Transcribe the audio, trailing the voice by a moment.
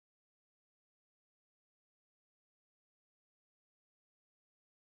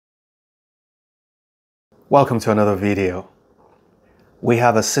Welcome to another video. We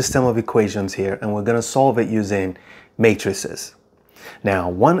have a system of equations here and we're going to solve it using matrices. Now,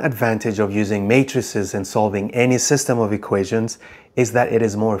 one advantage of using matrices in solving any system of equations is that it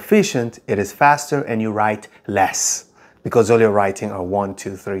is more efficient, it is faster, and you write less. Because all you're writing are 1,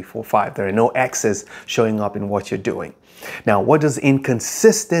 2, 3, 4, 5. There are no x's showing up in what you're doing. Now, what does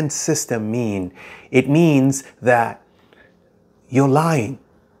inconsistent system mean? It means that you're lying.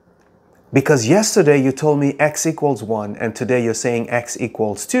 Because yesterday you told me x equals 1 and today you're saying x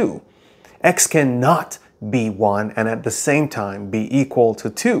equals 2. X cannot be 1 and at the same time be equal to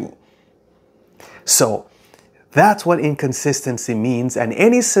 2. So that's what inconsistency means, and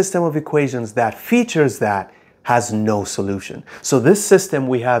any system of equations that features that has no solution. So this system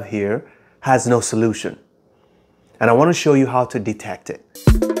we have here has no solution. And I want to show you how to detect it.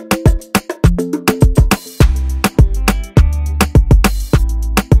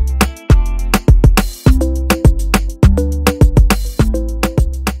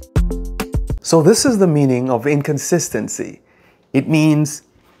 So this is the meaning of inconsistency. It means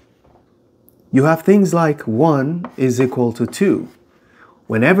you have things like 1 is equal to 2.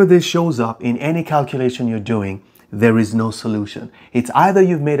 Whenever this shows up in any calculation you're doing, there is no solution. It's either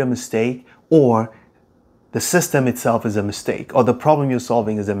you've made a mistake or the system itself is a mistake, or the problem you're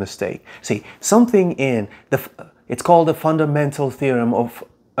solving is a mistake. See, something in it's called the fundamental theorem of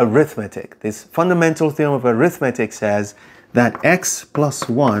arithmetic. This fundamental theorem of arithmetic says that x plus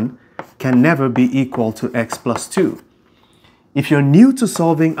 1 can never be equal to x plus 2. If you're new to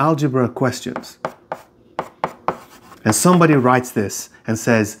solving algebra questions, and somebody writes this and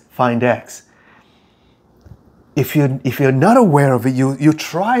says, find x, if you're not aware of it, you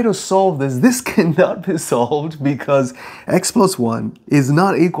try to solve this cannot be solved because x plus 1 is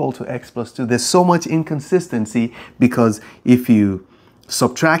not equal to x plus 2. There's so much inconsistency because if you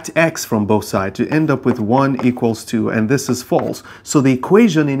subtract x from both sides, you end up with 1 equals 2, and this is false. So the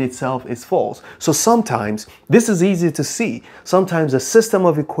equation in itself is false. So sometimes, this is easy to see, sometimes a system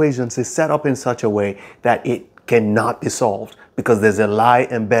of equations is set up in such a way that it cannot be solved because there's a lie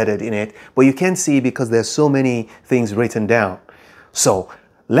embedded in it, but you can see because there's so many things written down. So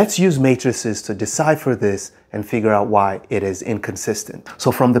let's use matrices to decipher this and figure out why it is inconsistent.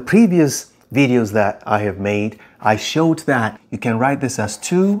 So from the previous videos that I have made, I showed that you can write this as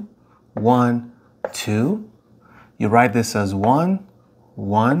 2, 1, 2. You write this as 1,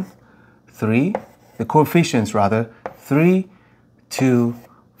 1, 3. The coefficients rather, 3, 2,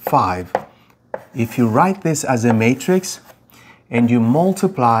 5. If you write this as a matrix and you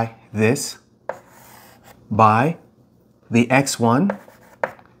multiply this by the x1,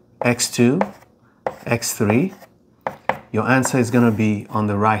 x2, x3, your answer is going to be on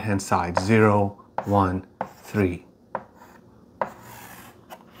the right hand side, 0, 1, 3.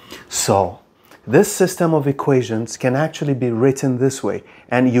 So this system of equations can actually be written this way.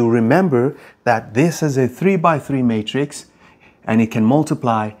 And you remember that this is a 3 by 3 matrix and it can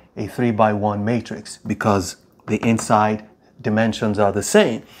multiply a 3 by 1 matrix because the inside dimensions are the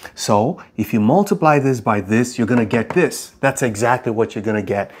same. So if you multiply this by this, you're going to get this. That's exactly what you're going to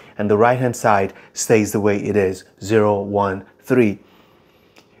get. And the right hand side stays the way it is, 0, 1, 3.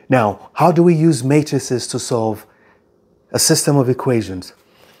 Now, how do we use matrices to solve a system of equations?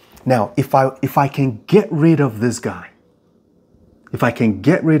 Now, if I can get rid of this guy, if I can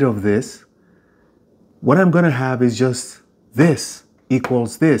get rid of this, what I'm going to have is just this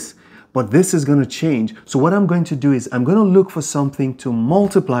equals this. But this is going to change. So what I'm going to do is I'm going to look for something to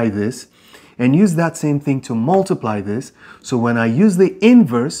multiply this and use that same thing to multiply this. So when I use the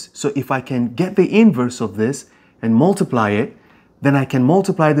inverse, so if I can get the inverse of this and multiply it, then I can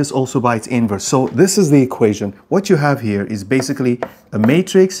multiply this also by its inverse. So this is the equation. What you have here is basically a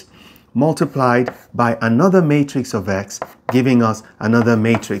matrix multiplied by another matrix of x, giving us another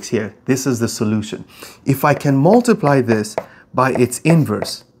matrix here. This is the solution. If I can multiply this by its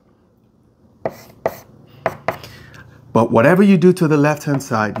inverse, but whatever you do to the left-hand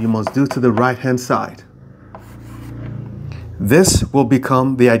side, you must do to the right-hand side. This will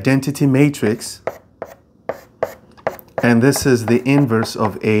become the identity matrix, and this is the inverse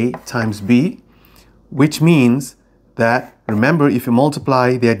of A times B, which means that, remember, if you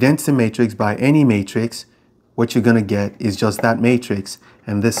multiply the identity matrix by any matrix, what you're going to get is just that matrix,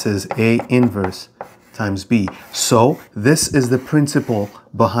 and this is A inverse times B. So this is the principle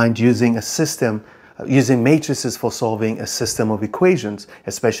behind using a system, using matrices for solving a system of equations,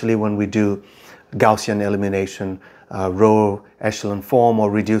 especially when we do Gaussian elimination, row echelon form or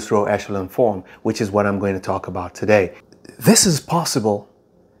reduced row echelon form, which is what I'm going to talk about today. This is possible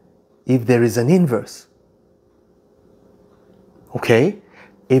if there is an inverse. Okay?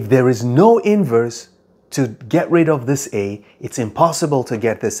 If there is no inverse, to get rid of this A, it's impossible to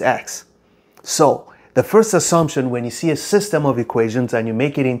get this X. So the first assumption when you see a system of equations and you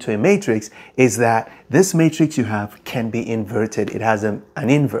make it into a matrix is that this matrix you have can be inverted. It has an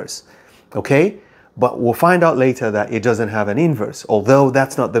inverse, okay? But we'll find out later that it doesn't have an inverse, although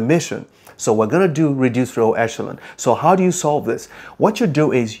that's not the mission. So we're going to do reduced row echelon. So how do you solve this? What you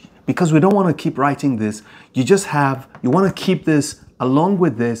do is, because we don't want to keep writing this, you want to keep this along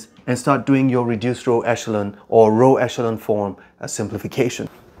with this and start doing your reduced row echelon or row echelon form as simplification.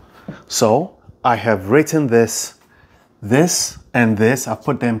 So I have written this and this. I've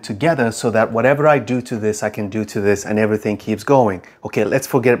put them together so that whatever I do to this, I can do to this, and everything keeps going. Okay, let's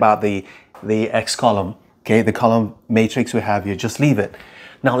forget about the X column. Okay, the column matrix we have here, just leave it.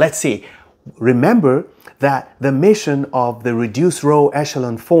 Now let's see. Remember that the mission of the reduced row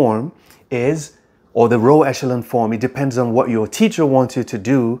echelon form is, or the row echelon form, it depends on what your teacher wants you to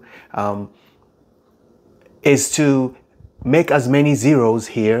do, is to make as many zeros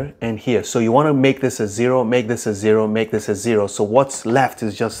here and here. So you want to make this a 0, make this a 0, make this a 0. So what's left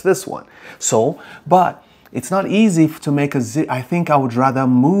is just this one. So, but it's not easy to make a 0. I think I would rather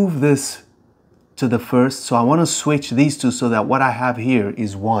move this to the first. So I want to switch these two so that what I have here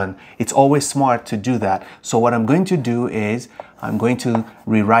is 1. It's always smart to do that. So what I'm going to do is I'm going to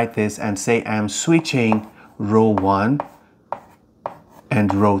rewrite this and say I'm switching row 1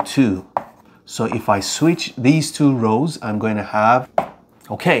 and row 2. So if I switch these two rows, I'm going to have,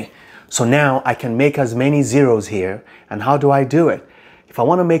 okay, so now I can make as many zeros here. And how do I do it? If I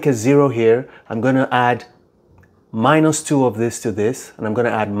want to make a 0 here, I'm going to add -2 of this to this, and I'm going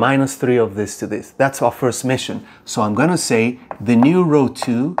to add -3 of this to this. That's our first mission. So I'm going to say the new row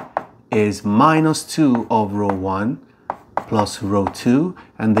 2 is -2 of row 1 plus row 2,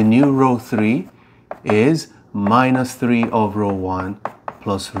 and the new row 3 is -3 of row 1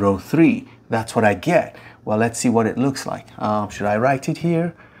 plus row 3. That's what I get. Well, let's see what it looks like. Should I write it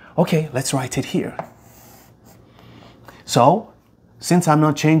here? Okay, let's write it here. So, since I'm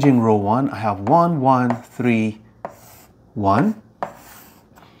not changing row 1, I have 1, 1, 3, 1.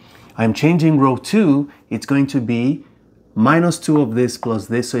 I'm changing row 2. It's going to be -2 of this plus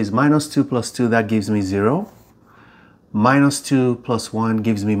this. So it's -2 plus 2. That gives me 0. -2 plus 1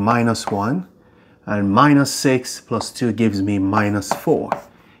 gives me -1. And -6 plus 2 gives me -4.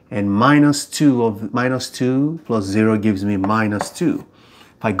 And -2 plus 0 gives me -2.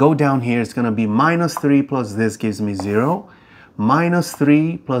 If I go down here, it's going to be -3 plus this gives me 0.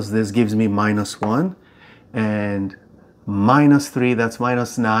 -3 plus this gives me -1. And -3, that's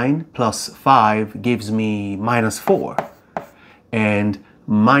 -9, plus 5 gives me -4. And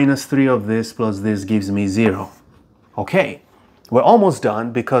 -3 of this plus this gives me 0. Okay, we're almost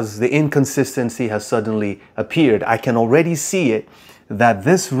done because the inconsistency has suddenly appeared. I can already see it, that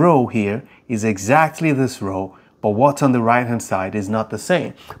this row here is exactly this row, but what's on the right hand side is not the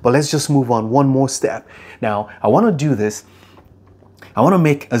same. But let's just move on one more step. Now, I want to do this. I want to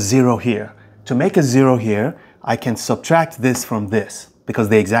make a 0 here. To make a 0 here, I can subtract this from this because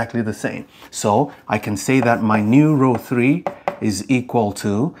they're exactly the same. So I can say that my new row 3 is equal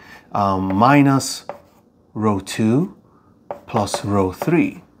to minus row 2 plus row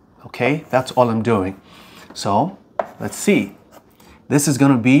 3. Okay, that's all I'm doing. So let's see. This is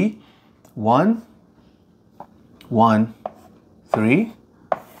going to be 1, 1, 3,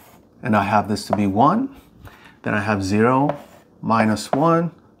 and I have this to be 1. Then I have 0,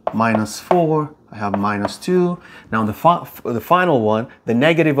 -1, -4, I have -2. Now the final one, the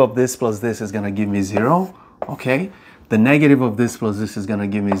negative of this plus this is going to give me 0. Okay, the negative of this plus this is going to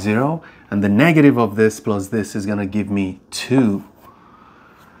give me 0. And the negative of this plus this is going to give me 2.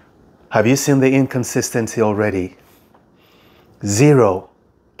 Have you seen the inconsistency already? 0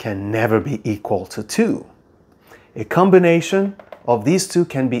 can never be equal to 2. A combination of these two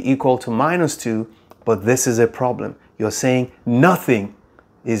can be equal to -2, but this is a problem. You're saying nothing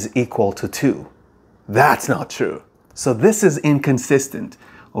is equal to 2. That's not true. So this is inconsistent,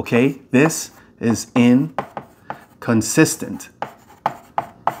 okay? This is inconsistent.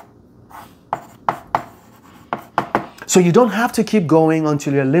 So you don't have to keep going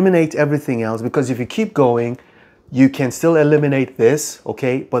until you eliminate everything else, because if you keep going, you can still eliminate this,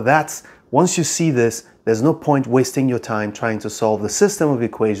 okay? But that's, once you see this, there's no point wasting your time trying to solve the system of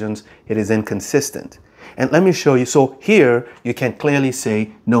equations. It is inconsistent. And let me show you. So here, you can clearly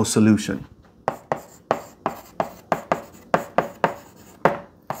say no solution.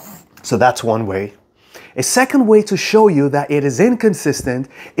 So that's one way. A second way to show you that it is inconsistent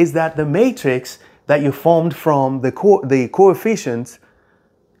is that the matrix that you formed from the coefficients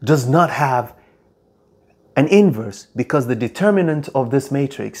does not have an inverse, because the determinant of this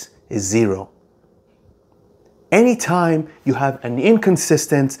matrix is 0. anytime you have an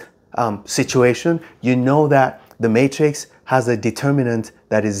inconsistent situation, you know that the matrix has a determinant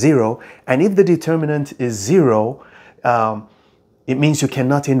that is 0. And if the determinant is 0, it means you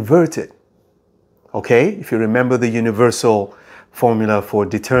cannot invert it. Okay? If you remember the universal formula for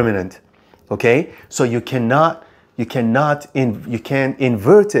determinant. Okay? So you can't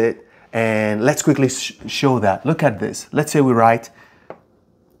invert it. And let's quickly show that. Look at this. Let's say we write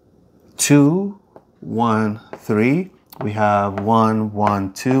 2, 1, 3. We have 1,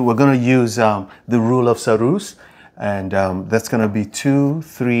 1, 2. We're going to use the rule of Sarus. And that's going to be 2,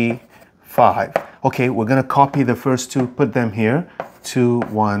 3, 5. Okay, we're going to copy the first two, put them here. 2,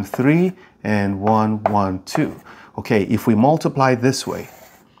 1, 3, and 1, 1, 2. Okay, if we multiply this way,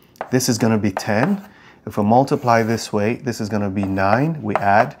 this is going to be 10. If we multiply this way, this is going to be 9. We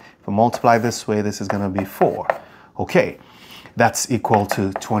add. If we multiply this way, this is going to be 4. Okay, that's equal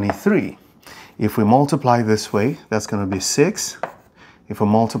to 23. If we multiply this way, that's going to be 6. If we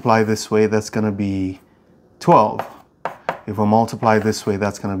multiply this way, that's going to be 12. If we multiply this way,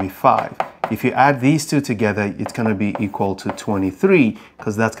 that's going to be 5. If you add these two together, it's going to be equal to 23,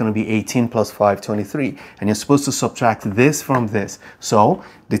 because that's going to be 18 plus 5, 23. And you're supposed to subtract this from this. So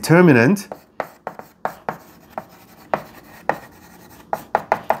determinant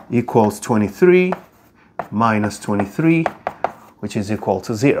equals 23 minus 23, which is equal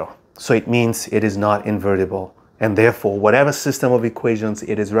to 0. So it means it is not invertible. And therefore, whatever system of equations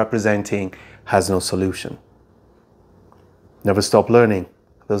it is representing has no solution. Never stop learning.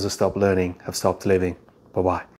 Those who stop learning have stopped living. Bye-bye.